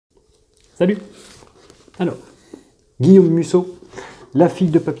Salut. Alors, Guillaume Musso, La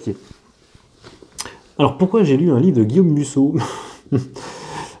fille de papier. Alors, pourquoi j'ai lu un livre de Guillaume Musso?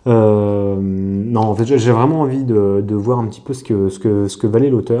 Non, en fait, j'ai vraiment envie de voir un petit peu ce que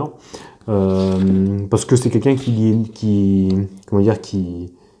valait l'auteur. Parce que c'est quelqu'un comment dire, qui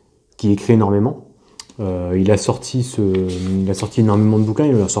écrit énormément. Il a sorti énormément de bouquins,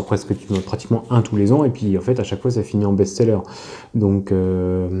 il en sort pratiquement un tous les ans, et puis en fait à chaque fois ça finit en best-seller. Donc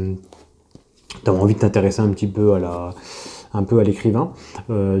t'as envie de t'intéresser un petit peu à l'écrivain.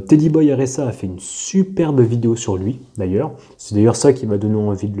 Teddy Boy RSA a fait une superbe vidéo sur lui d'ailleurs. C'est d'ailleurs ça qui m'a donné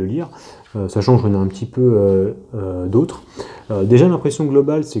envie de le lire, sachant que j'en ai un petit peu d'autres. Déjà l'impression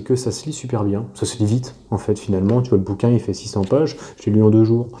globale c'est que ça se lit super bien, ça se lit vite en fait finalement. Tu vois, le bouquin il fait 600 pages, je l'ai lu en 2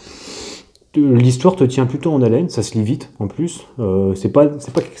 jours. L'histoire te tient plutôt en haleine, ça se lit vite en plus. C'est pas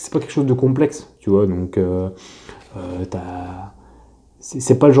quelque chose de complexe, tu vois. Donc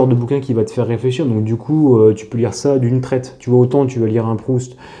c'est pas le genre de bouquin qui va te faire réfléchir. Donc du coup, tu peux lire ça d'une traite. Tu vois, autant tu vas lire un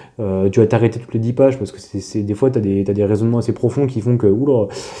Proust, tu vas t'arrêter toutes les 10 pages parce que des fois t'as des raisonnements assez profonds qui font que oula,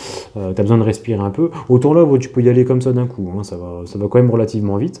 t'as besoin de respirer un peu. Autant là, tu peux y aller comme ça d'un coup. Hein, ça va quand même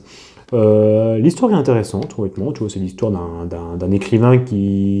relativement vite. L'histoire est intéressante, honnêtement. Tu vois, c'est l'histoire d'un écrivain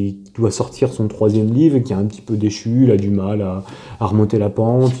qui doit sortir son 3e livre, qui est un petit peu déchu, il a du mal à remonter la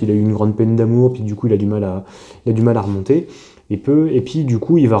pente, il a eu une grande peine d'amour, puis du coup il a du mal à remonter. Et puis du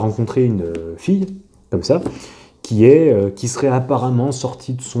coup il va rencontrer une fille, comme ça, qui serait apparemment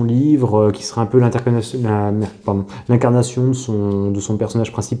sortie de son livre, qui serait un peu l'incarnation de son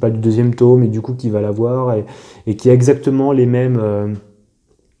personnage principal du 2e tome, et du coup qui va la voir, et qui a exactement les mêmes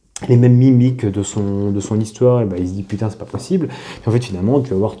mimiques de son histoire. Et ben, il se dit putain c'est pas possible, et en fait finalement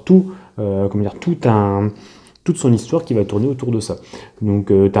tu vas voir toute son histoire qui va tourner autour de ça. Donc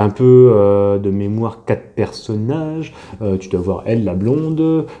tu as un peu de mémoire 4 personnages, tu dois voir elle la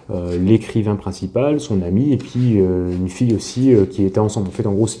blonde, l'écrivain principal, son ami, et puis une fille aussi qui était ensemble. En fait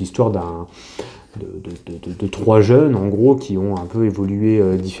en gros c'est l'histoire de 3 jeunes en gros qui ont un peu évolué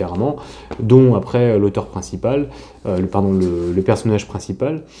différemment, dont après l'auteur principal, le personnage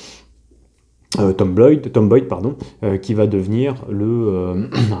principal, Tom Boyd, qui va devenir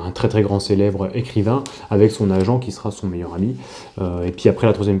un très très grand célèbre écrivain avec son agent qui sera son meilleur ami. Et puis après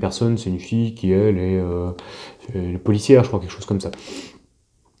la 3e personne, c'est une fille qui elle est policière, je crois, quelque chose comme ça.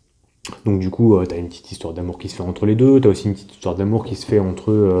 Donc du coup, t'as une petite histoire d'amour qui se fait entre les deux, t'as aussi une petite histoire d'amour qui se fait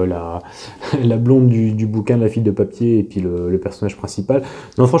entre la blonde du bouquin de La fille de papier et puis le personnage principal.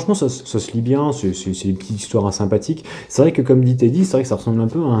 Non, franchement, ça se lit bien, c'est une petite histoire sympathique. C'est vrai que comme dit Teddy, c'est vrai que ça ressemble un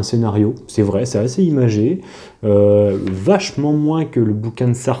peu à un scénario, c'est vrai, c'est assez imagé, vachement moins que le bouquin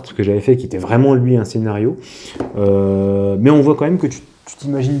de Sartre que j'avais fait, qui était vraiment lui un scénario, mais on voit quand même que tu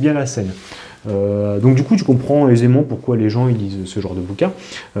t'imagines bien la scène. Donc du coup tu comprends aisément pourquoi les gens ils lisent ce genre de bouquin.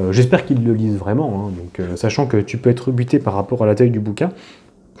 J'espère qu'ils le lisent vraiment, hein, donc, sachant que tu peux être buté par rapport à la taille du bouquin,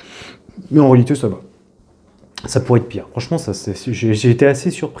 mais en réalité ça va. Ça pourrait être pire. Franchement, j'ai été assez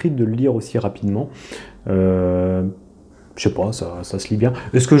surpris de le lire aussi rapidement. Je sais pas, ça se lit bien.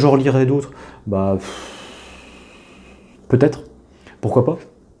 Est-ce que j'en relirai d'autres? Bah peut-être. Pourquoi pas?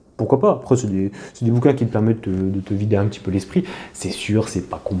 Pourquoi pas? Après, c'est des bouquins qui te permettent de te vider un petit peu l'esprit. C'est sûr, c'est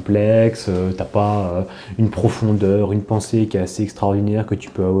pas complexe, t'as pas une profondeur, une pensée qui est assez extraordinaire que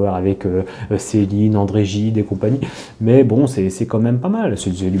tu peux avoir avec Céline, André Gide et compagnie. Mais bon, c'est quand même pas mal. C'est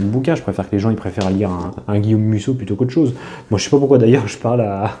du bouquin, je préfère que les gens ils préfèrent lire un Guillaume Musso plutôt qu'autre chose. Moi, je sais pas pourquoi d'ailleurs je parle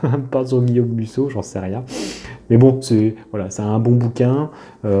sur Guillaume Musso, j'en sais rien. Mais bon, c'est un bon bouquin,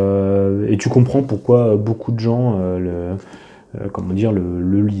 et tu comprends pourquoi beaucoup de gens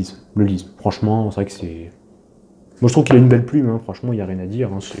le lisent. Franchement, c'est vrai que c'est... Moi, je trouve qu'il a une belle plume, hein. Franchement, il n'y a rien à dire.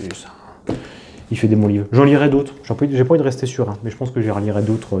 Hein. Il fait des bons livres. J'en lirai d'autres. J'ai pas envie de rester sur un, mais je pense que j'en lirai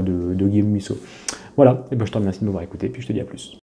d'autres de Guillaume Musso. Voilà, et ben, je te remercie de m'avoir écouté, puis je te dis à plus.